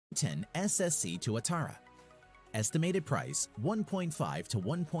10 SSC to Atara. Estimated price 1.5 to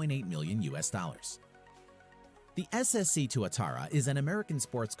 1.8 million US dollars. The SSC to Atara is an American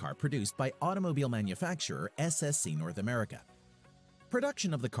sports car produced by automobile manufacturer SSC North America.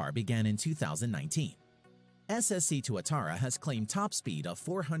 Production of the car began in 2019. SSC to Atara has claimed top speed of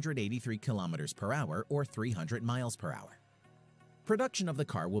 483 km per hour or 300 miles per hour. Production of the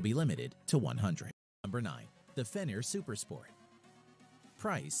car will be limited to 100. Number 9. The Fenrir Supersport.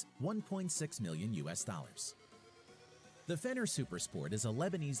 Price 1.6 million US dollars. The Fenrir Supersport is a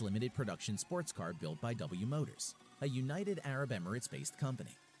Lebanese limited production sports car built by W Motors, a United Arab Emirates-based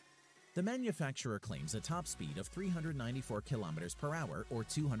company. The manufacturer claims a top speed of 394 km per hour or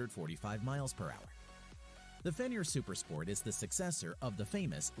 245 miles per hour. The Fenrir Supersport is the successor of the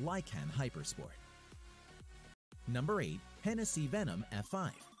famous Lycan Hypersport. Number 8. Hennessy Venom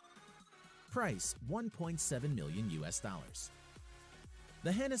F5. Price 1.7 million US dollars.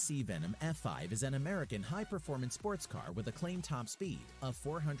 The Hennessy Venom F5 is an American high-performance sports car with a claimed top speed of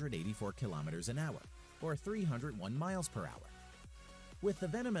 484 km an hour or 301 miles per hour. With the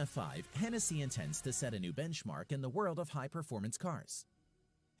Venom F5, Hennessy intends to set a new benchmark in the world of high-performance cars.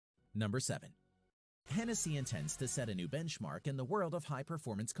 Number 7. Hennessy intends to set a new benchmark in the world of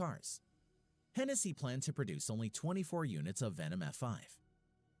high-performance cars. Hennessy planned to produce only 24 units of Venom F5.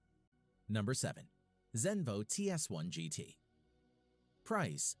 Number 7. Zenvo TS1 GT.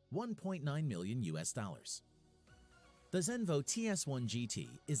 Price 1.9 million US dollars. The Zenvo TS1 GT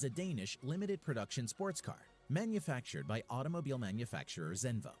is a Danish limited production sports car manufactured by automobile manufacturer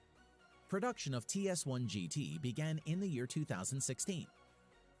Zenvo. Production of TS1 GT began in the year 2016.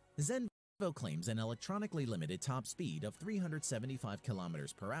 Zenvo claims an electronically limited top speed of 375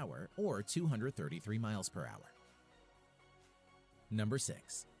 km per hour or 233 miles per hour. Number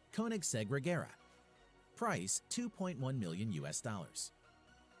 6. Koenigsegg Regera. Price 2.1 million US dollars.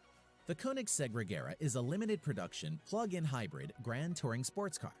 The Koenigsegg Regera is a limited production plug-in hybrid grand touring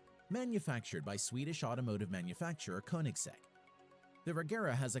sports car manufactured by Swedish automotive manufacturer Koenigsegg. The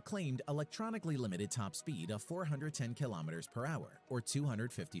Regera has a claimed electronically limited top speed of 410 km per hour or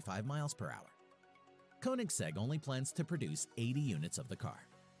 255 miles per hour. Koenigsegg only plans to produce 80 units of the car.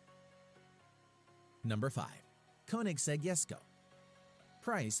 Number 5. Koenigsegg Jesko.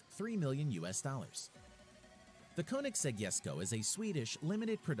 Price 3 million US dollars. The Koenigsegg Jesko is a Swedish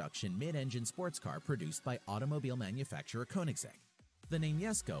limited production mid-engine sports car produced by automobile manufacturer Koenigsegg. The name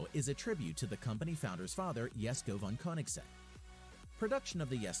Jesko is a tribute to the company founder's father, Jesko von Koenigsegg. Production of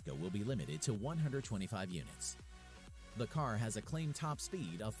the Jesko will be limited to 125 units. The car has a claimed top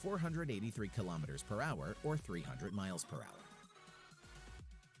speed of 483 km per hour or 300 miles per hour.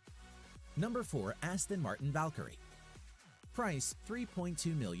 Number 4. Aston Martin Valkyrie. Price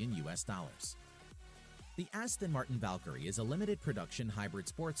 3.2 million US dollars. The Aston Martin Valkyrie is a limited production hybrid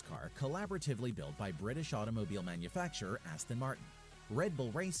sports car collaboratively built by British automobile manufacturer Aston Martin, Red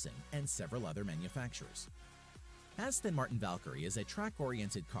Bull Racing, and several other manufacturers. Aston Martin Valkyrie is a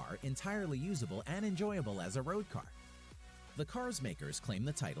track-oriented car entirely usable and enjoyable as a road car. The car's makers claim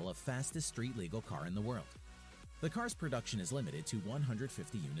the title of fastest street-legal car in the world. The car's production is limited to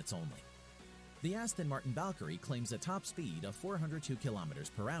 150 units only. The Aston Martin Valkyrie claims a top speed of 402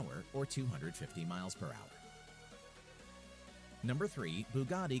 km per hour or 250 miles per hour. Number 3.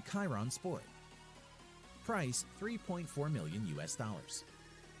 Bugatti Chiron Sport. Price 3.4 million US dollars.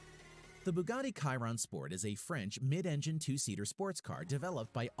 The Bugatti Chiron Sport is a French mid-engine two-seater sports car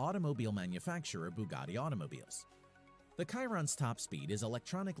developed by automobile manufacturer Bugatti Automobiles. The Chiron's top speed is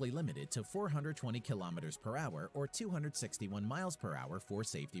electronically limited to 420 km per hour or 261 miles per hour for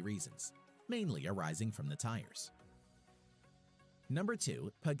safety reasons, mainly arising from the tires. Number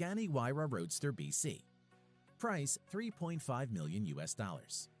 2. Pagani Huayra Roadster BC. Price 3.5 million US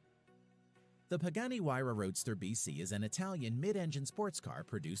dollars. The Pagani Huayra Roadster BC is an Italian mid-engine sports car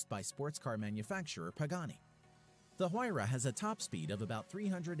produced by sports car manufacturer Pagani. The Huayra has a top speed of about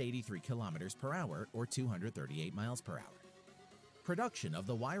 383 km per hour or 238 miles per hour. Production of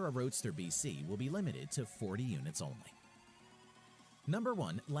the Huayra Roadster BC will be limited to 40 units only. Number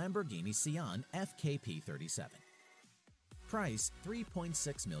 1. Lamborghini Sian FKP37. Price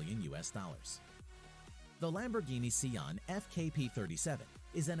 3.6 million US dollars. The Lamborghini Sian FKP37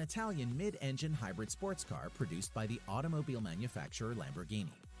 is an Italian mid-engine hybrid sports car produced by the automobile manufacturer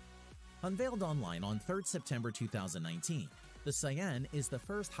Lamborghini. Unveiled online on 3 September 2019, the Sian is the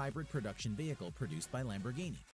first hybrid production vehicle produced by Lamborghini